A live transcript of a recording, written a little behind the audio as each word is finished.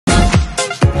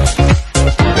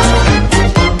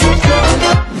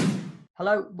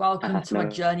Hello, welcome to my No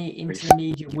journey into worries. the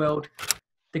media world.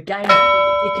 The game is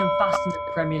thick and fast in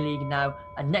the Premier League now,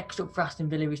 and next up for Aston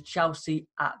Villa is Chelsea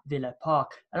at Villa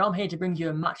Park. And I'm here to bring you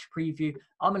a match preview.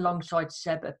 I'm alongside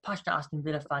Seb, a passionate Aston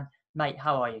Villa fan. Mate,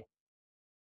 how are you?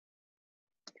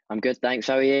 I'm good, thanks.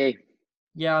 How are you?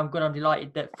 Yeah, I'm good. I'm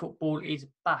delighted that football is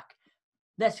back.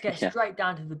 Let's get Yeah. straight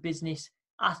down to the business.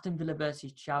 Aston Villa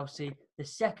versus Chelsea. The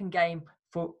second game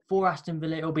for Aston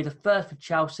Villa. It'll be the first for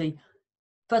Chelsea.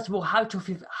 First of all, how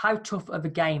tough of a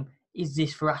game is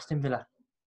this for Aston Villa?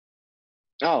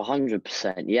 Oh,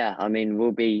 100%. Yeah. I mean,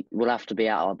 we'll have to be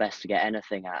at our best to get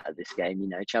anything out of this game. You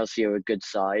know, Chelsea are a good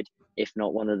side, if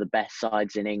not one of the best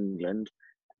sides in England.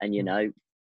 And, you know,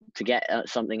 to get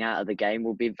something out of the game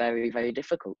will be very, very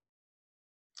difficult.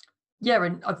 Yeah,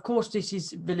 and of course, this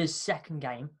is Villa's second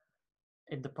game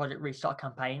in the Project Restart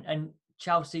campaign, and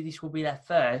Chelsea, this will be their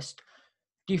first.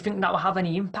 Do you think that will have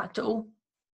any impact at all?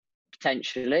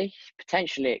 Potentially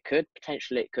it could,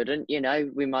 potentially it couldn't. You know,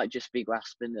 we might just be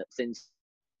grasping at thin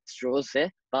straws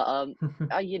here. But,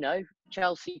 you know,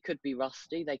 Chelsea could be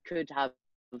rusty. They could have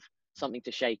something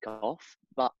to shake off.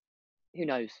 But who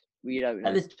knows? We don't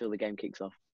know until the game kicks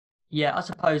off. Yeah, I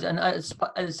suppose. And at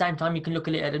the same time, you can look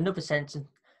at it at another sense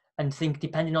and think,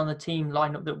 depending on the team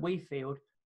lineup that we field,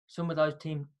 some of those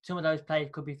players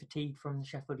could be fatigued from the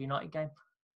Sheffield United game.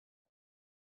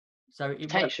 So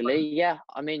Potentially, yeah.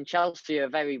 I mean, Chelsea are a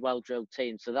very well-drilled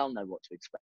team, so they'll know what to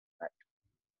expect.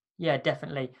 Yeah,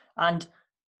 definitely. And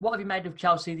what have you made of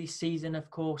Chelsea this season? Of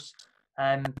course,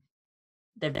 I'm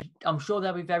sure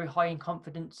they'll be very high in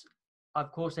confidence.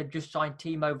 Of course, they've just signed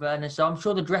Timo Werner, so I'm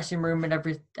sure the dressing room and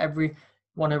everyone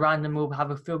around them will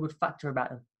have a feel-good factor about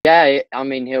them. Yeah, I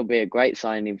mean, he'll be a great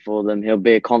signing for them. He'll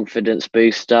be a confidence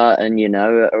booster. And, you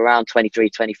know, around 23,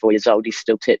 24 years old, he's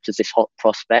still tipped as this hot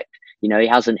prospect. You know, he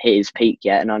hasn't hit his peak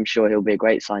yet, and I'm sure he'll be a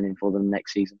great signing for them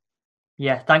next season.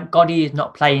 Yeah, thank God he is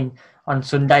not playing on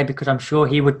Sunday, because I'm sure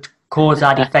he would cause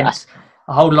our defence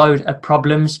a whole load of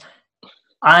problems.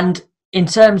 And in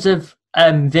terms of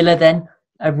Villa then,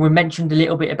 we mentioned a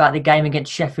little bit about the game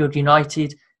against Sheffield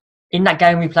United. In that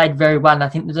game, we played very well, and I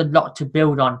think there's a lot to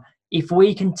build on. If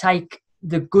we can take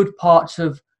the good parts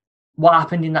of what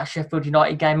happened in that Sheffield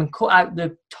United game and cut out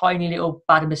the tiny little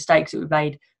bad mistakes that we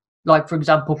made, like, for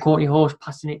example, Courtney Horse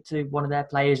passing it to one of their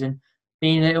players and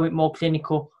being a little bit more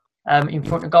clinical in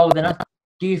front of goal, then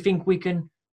do you think we can,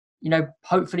 you know,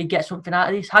 hopefully get something out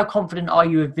of this? How confident are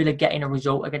you of Villa getting a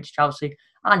result against Chelsea?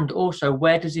 And also,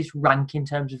 where does this rank in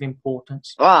terms of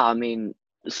importance? Well, I mean,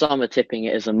 some are tipping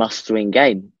it as a must-win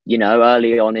game, you know,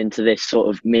 early on into this sort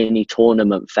of mini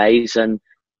tournament phase. And,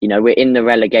 you know, we're in the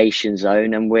relegation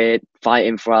zone and we're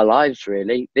fighting for our lives,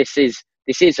 really. This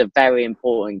is a very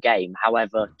important game,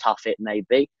 however tough it may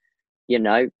be. You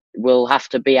know, we'll have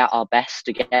to be at our best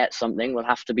to get something. We'll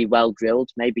have to be well drilled,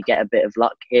 maybe get a bit of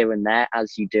luck here and there,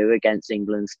 as you do against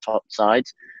England's top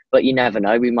sides. But you never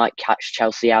know. We might catch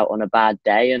Chelsea out on a bad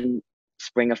day and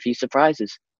spring a few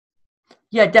surprises.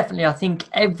 Yeah, definitely. I think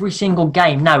every single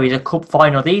game now is a cup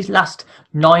final. These last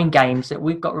 9 games that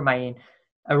we've got remaining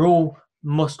are all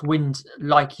must-wins,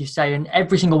 like you say, and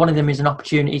every single one of them is an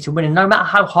opportunity to win. And no matter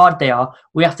how hard they are,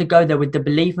 we have to go there with the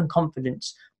belief and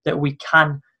confidence that we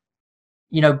can,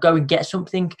 you know, go and get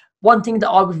something. One thing that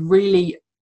I was really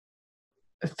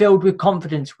filled with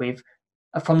confidence with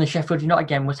from the Sheffield United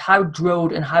game was how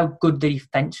drilled and how good the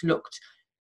defence looked.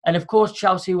 And of course,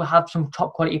 Chelsea will have some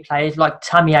top quality players like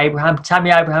Tammy Abraham.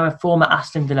 Tammy Abraham, a former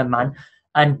Aston Villa man,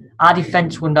 and our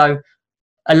defence will know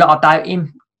a lot about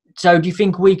him. So do you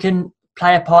think we can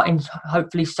play a part in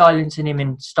hopefully silencing him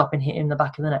and stopping hitting the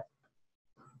back of the net?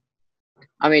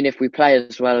 I mean, if we play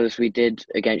as well as we did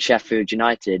against Sheffield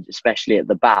United, especially at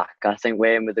the back, I think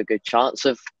we're in with a good chance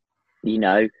of, you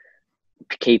know,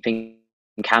 keeping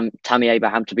Tammy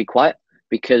Abraham to be quiet,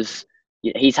 because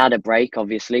he's had a break,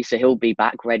 obviously, so he'll be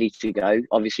back ready to go.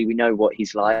 Obviously, we know what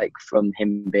he's like from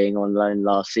him being on loan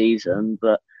last season,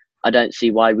 but I don't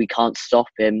see why we can't stop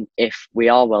him if we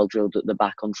are well drilled at the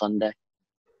back on Sunday.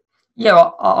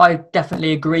 Yeah, I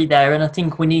definitely agree there, and I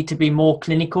think we need to be more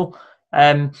clinical.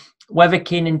 Whether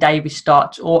Keenan Davis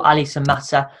starts or Ali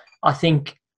Samata, I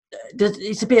think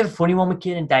it's a bit of a funny one with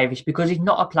Keenan Davis, because he's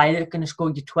not a player that's going to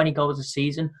score you 20 goals a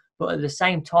season, but at the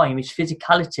same time, his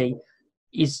physicality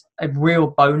is a real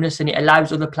bonus, and it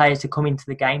allows other players to come into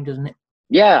the game, doesn't it?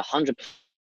 Yeah, 100%.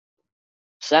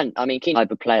 I mean, Keenan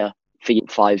type of player for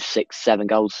 5, 6, 7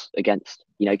 goals against.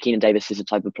 You know, Keenan Davis is the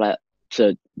type of player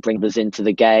to bring us into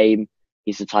the game.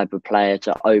 He's the type of player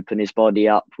to open his body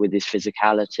up with his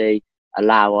physicality,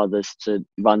 allow others to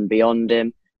run beyond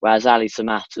him. Whereas Ali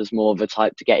Samata's more of a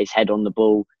type to get his head on the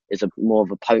ball, is more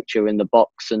of a poacher in the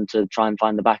box and to try and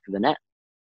find the back of the net.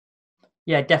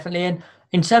 Yeah, definitely. And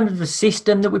in terms of the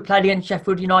system that we played against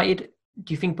Sheffield United,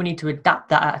 do you think we need to adapt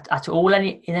that at all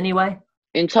in any way?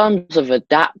 In terms of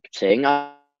adapting,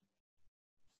 I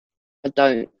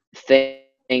don't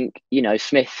think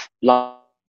Smith like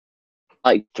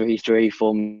 3-3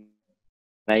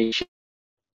 formation.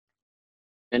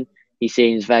 He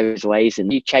seems various ways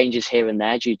and he changes here and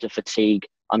there due to fatigue.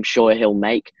 I'm sure he'll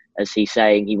make, as he's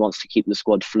saying he wants to keep the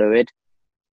squad fluid.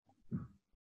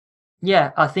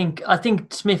 Yeah, I think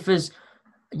Smith is,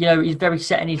 he's very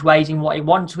set in his ways in what he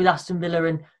wants with Aston Villa,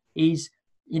 and he's,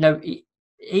 he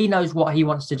knows what he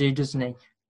wants to do, doesn't he?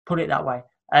 Put it that way.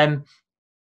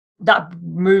 That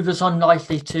moves us on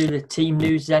nicely to the team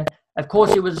news. Then, of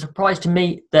course, it was a surprise to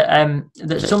me that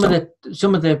that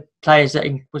some of the players that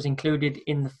was included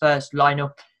in the first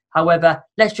lineup. However,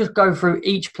 let's just go through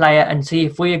each player and see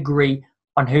if we agree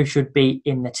on who should be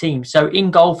in the team. So,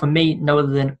 in goal for me, no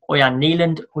other than Oyan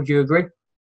Neeland. Would you agree?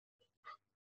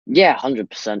 Yeah,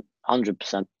 100%.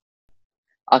 100%.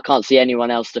 I can't see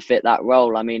anyone else to fit that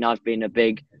role. I mean, I've been a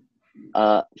big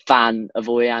fan of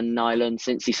Oyan Nyland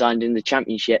since he signed in the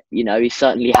Championship. He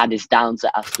certainly had his downs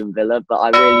at Aston Villa, but I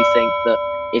really think that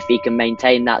if he can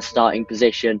maintain that starting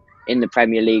position in the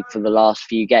Premier League for the last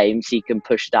few games, he can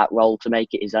push that role to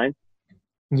make it his own.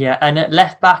 Yeah, and at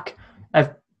left back,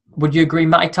 would you agree,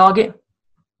 Matty Target?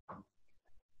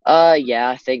 Yeah,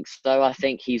 I think so. I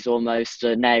think he's almost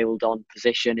a nailed-on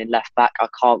position in left back. I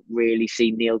can't really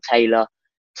see Neil Taylor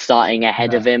starting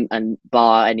ahead of him, and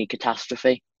bar any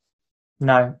catastrophe.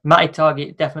 No, Matty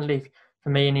Target definitely for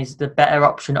me, and he's the better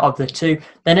option of the two.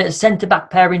 Then at the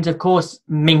centre-back pairings, of course,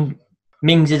 Mings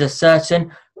is a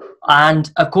certain.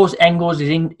 And, of course, Engels is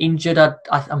injured.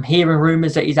 I'm hearing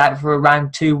rumours that he's out for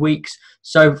around 2 weeks.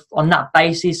 So, on that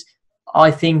basis, I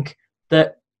think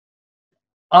that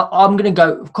I'm going to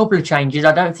go a couple of changes.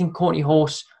 I don't think Courtney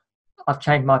Horse... I've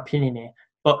changed my opinion here.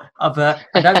 But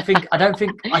I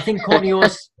think Courtney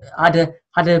Horse had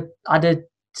a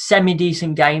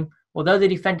semi-decent game. Although the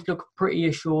defence looked pretty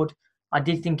assured, I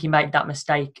did think he made that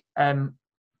mistake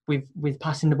with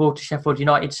passing the ball to Sheffield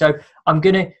United. So I'm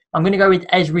gonna go with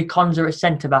Ezri Konsa at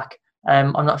centre back.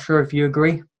 I'm not sure if you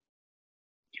agree.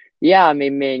 Yeah, I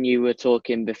mean, me and you were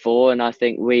talking before, and I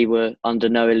think we were under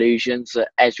no illusions that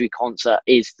Ezri Konsa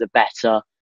is the better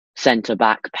centre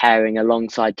back pairing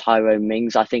alongside Tyrone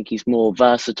Mings. I think he's more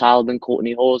versatile than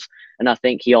Courtney Horse, and I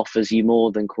think he offers you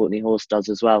more than Courtney Horse does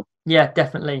as well. Yeah,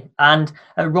 definitely. And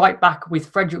right back with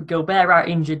Frederick Gilbert out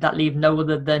injured, that leaves no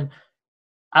other than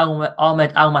Ahmed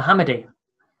Al Mohammadi.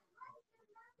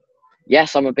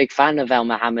 Yes, I'm a big fan of Al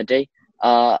Mohammadi.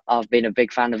 I've been a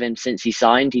big fan of him since he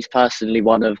signed. He's personally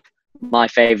one of my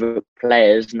favourite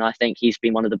players, and I think he's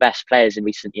been one of the best players in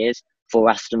recent years for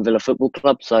Aston Villa Football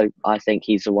Club. So I think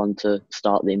he's the one to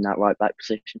start in that right back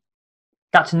position.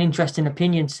 That's an interesting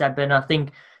opinion, Seb, and I think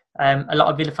a lot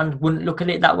of Villa fans wouldn't look at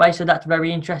it that way. So that's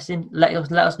very interesting. Let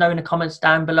us know in the comments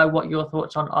down below what your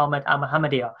thoughts on Ahmed Al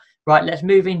Mohammadi are. Right, let's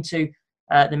move into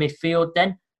the midfield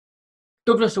then.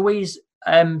 Douglas Luiz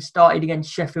started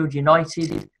against Sheffield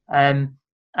United, and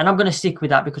I'm going to stick with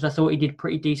that because I thought he did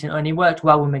pretty decent and he worked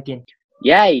well with Mcginn.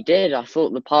 Yeah, he did. I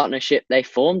thought the partnership they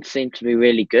formed seemed to be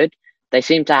really good. They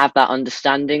seem to have that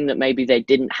understanding that maybe they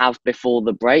didn't have before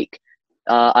the break.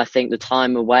 I think the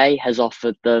time away has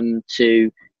offered them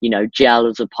to, gel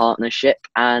as a partnership.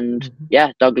 And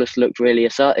yeah, Douglas looked really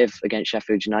assertive against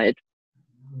Sheffield United.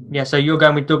 Yeah, so you're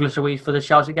going with Douglas Luiz for the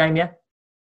Chelsea game, yeah?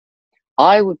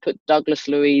 I would put Douglas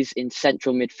Luiz in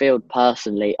central midfield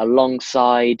personally,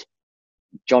 alongside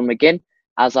John McGinn,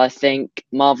 as I think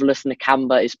Marvelous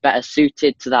Nakamba is better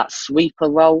suited to that sweeper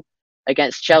role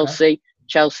against Chelsea. Okay.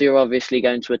 Chelsea are obviously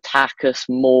going to attack us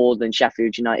more than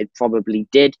Sheffield United probably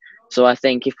did. So I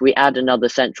think if we add another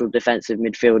central defensive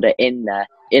midfielder in there,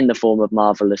 in the form of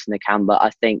Marvelous Nakamba, I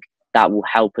think that will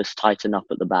help us tighten up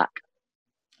at the back.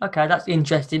 Okay, that's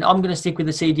interesting. I'm going to stick with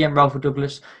the CDM role for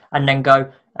Douglas and then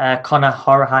go Conor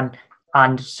Hourihane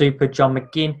and Super John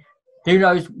McGinn. Who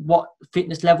knows what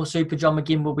fitness level Super John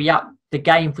McGinn will be at. The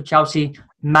game for Chelsea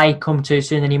may come too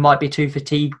soon and he might be too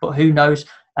fatigued, but who knows?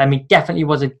 He definitely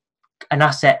was an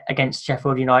asset against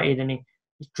Sheffield United, and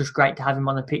it's just great to have him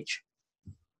on the pitch.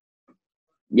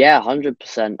 Yeah,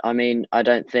 100%. I mean, I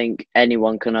don't think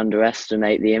anyone can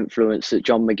underestimate the influence that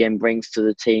John McGinn brings to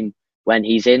the team when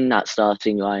he's in that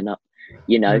starting lineup.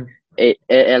 It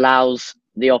allows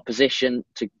the opposition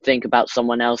to think about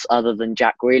someone else other than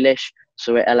Jack Greslish.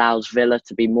 So it allows Villa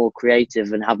to be more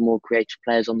creative and have more creative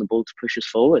players on the ball to push us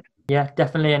forward. Yeah,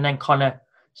 definitely. And then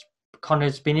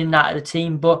Connor's been in that at the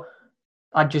team, but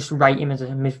I'd just rate him as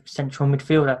a central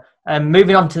midfielder.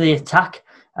 Moving on to the attack,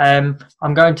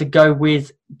 I'm going to go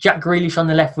with Jack Greslish on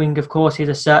the left wing. Of course, he's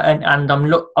a certain, and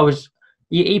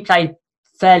he played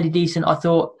fairly decent. I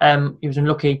thought he was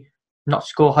unlucky not to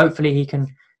score. Hopefully, he can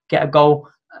get a goal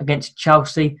against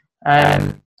Chelsea.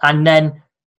 And then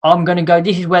I'm going to go.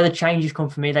 This is where the changes come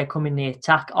for me. They come in the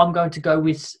attack. I'm going to go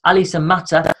with Alisson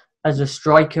Mata as a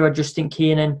striker. I just think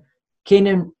Keenan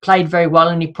played very well,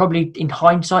 and he probably, in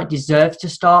hindsight, deserves to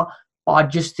start. But I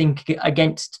just think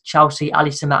against Chelsea,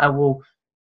 Alisson Mata will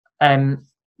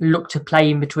look to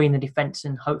play in between the defence,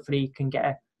 and hopefully he can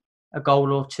get a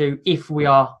goal or two if we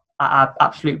are at our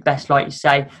absolute best, like you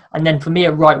say. And then for me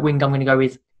at right wing, I'm going to go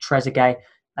with Trezeguet.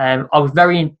 I was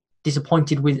very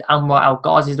disappointed with Anwar El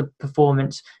Ghazi's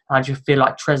performance. I just feel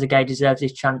like Trezeguet deserves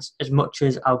his chance as much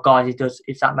as El Ghazi does,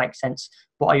 if that makes sense.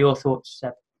 What are your thoughts,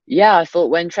 Seb? Yeah, I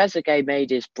thought when Trezeguet made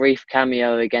his brief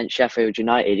cameo against Sheffield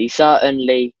United, he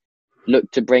certainly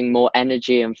looked to bring more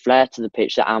energy and flair to the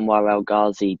pitch that Anwar El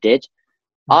Ghazi did.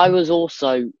 I was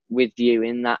also with you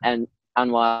in that, and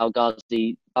Anwar El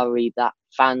Ghazi worried that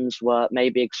fans were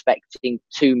maybe expecting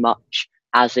too much,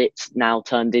 as it's now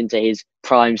turned into his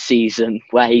prime season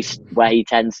where he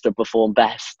tends to perform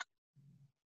best.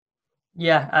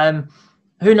 Yeah,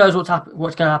 who knows what's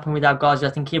going to happen with El Ghazi.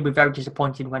 I think he'll be very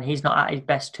disappointed when he's not at his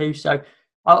best too. So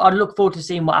I'd look forward to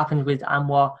seeing what happens with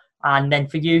Anwar. And then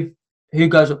for you, who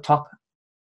goes up top?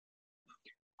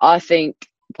 I think,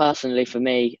 personally for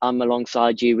me, I'm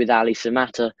alongside you with Alisson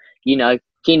Mata. You know,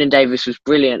 Keenan Davis was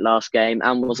brilliant last game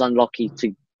and was unlucky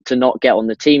to not get on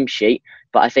the team sheet.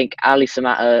 But I think Alisson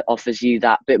Mata offers you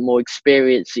that bit more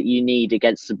experience that you need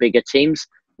against the bigger teams,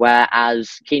 whereas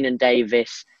Keenan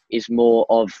Davis is more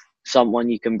of someone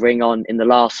you can bring on in the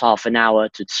last half an hour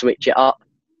to switch it up.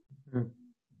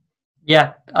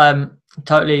 Yeah,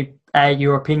 totally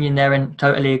your opinion there, and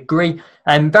totally agree.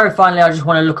 Very finally, I just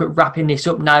want to look at wrapping this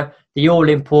up now. The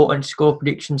all-important score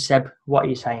prediction, Seb. What are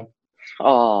you saying?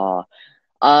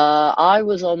 I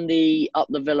was on the Up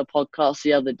the Villa podcast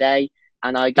the other day,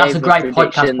 and I gave That's a great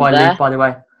podcast by Luke, by the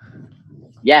way.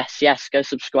 Yes, go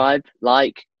subscribe,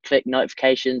 like, click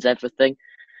notifications, everything.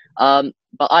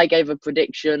 But I gave a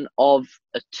prediction of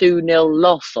a 2-0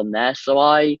 loss on there, so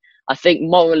I think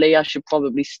morally I should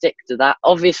probably stick to that.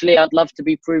 Obviously, I'd love to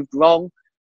be proved wrong,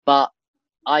 but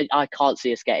I can't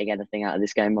see us getting anything out of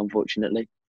this game, unfortunately.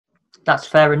 That's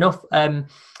fair enough.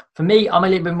 For me, I'm a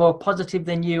little bit more positive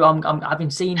than you. Having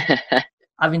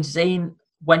seen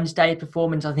Wednesday's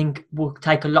performance, I think we'll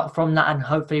take a lot from that, and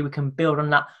hopefully we can build on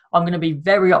that. I'm going to be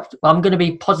I'm going to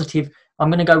be positive. I'm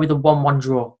going to go with a 1-1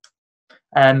 draw.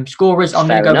 Scorers, I'm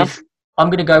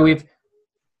going to go with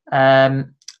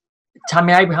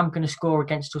Tammy Abraham going to score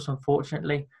against us,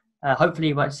 unfortunately. Hopefully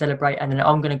he won't celebrate. And then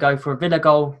I'm going to go for a Villa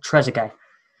goal, Trezeguet.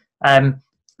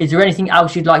 Is there anything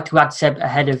else you'd like to add, Seb,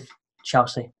 ahead of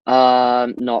Chelsea?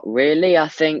 Not really. I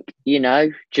think,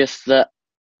 just that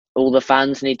all the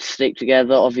fans need to stick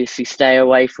together, obviously stay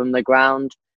away from the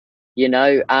ground,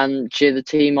 and cheer the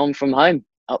team on from home,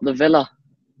 up the Villa.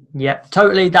 Yeah,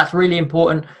 totally. That's really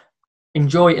important.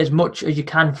 Enjoy as much as you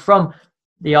can from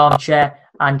the armchair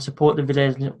and support the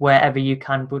Villas wherever you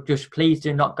can, but just please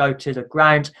do not go to the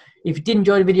ground. If you did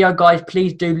enjoy the video, guys,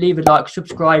 please do leave a like,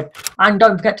 subscribe, and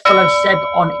don't forget to follow Seb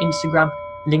on Instagram.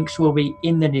 Links will be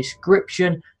in the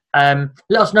description. Let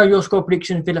us know your score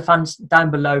predictions, Villa fans,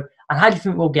 down below, and how do you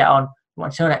think we'll get on.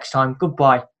 Until next time,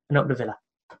 goodbye and up the Villa.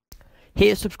 Hit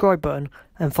the subscribe button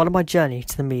and follow my journey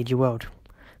to the media world.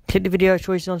 Click the video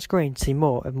choices on screen to see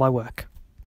more of my work.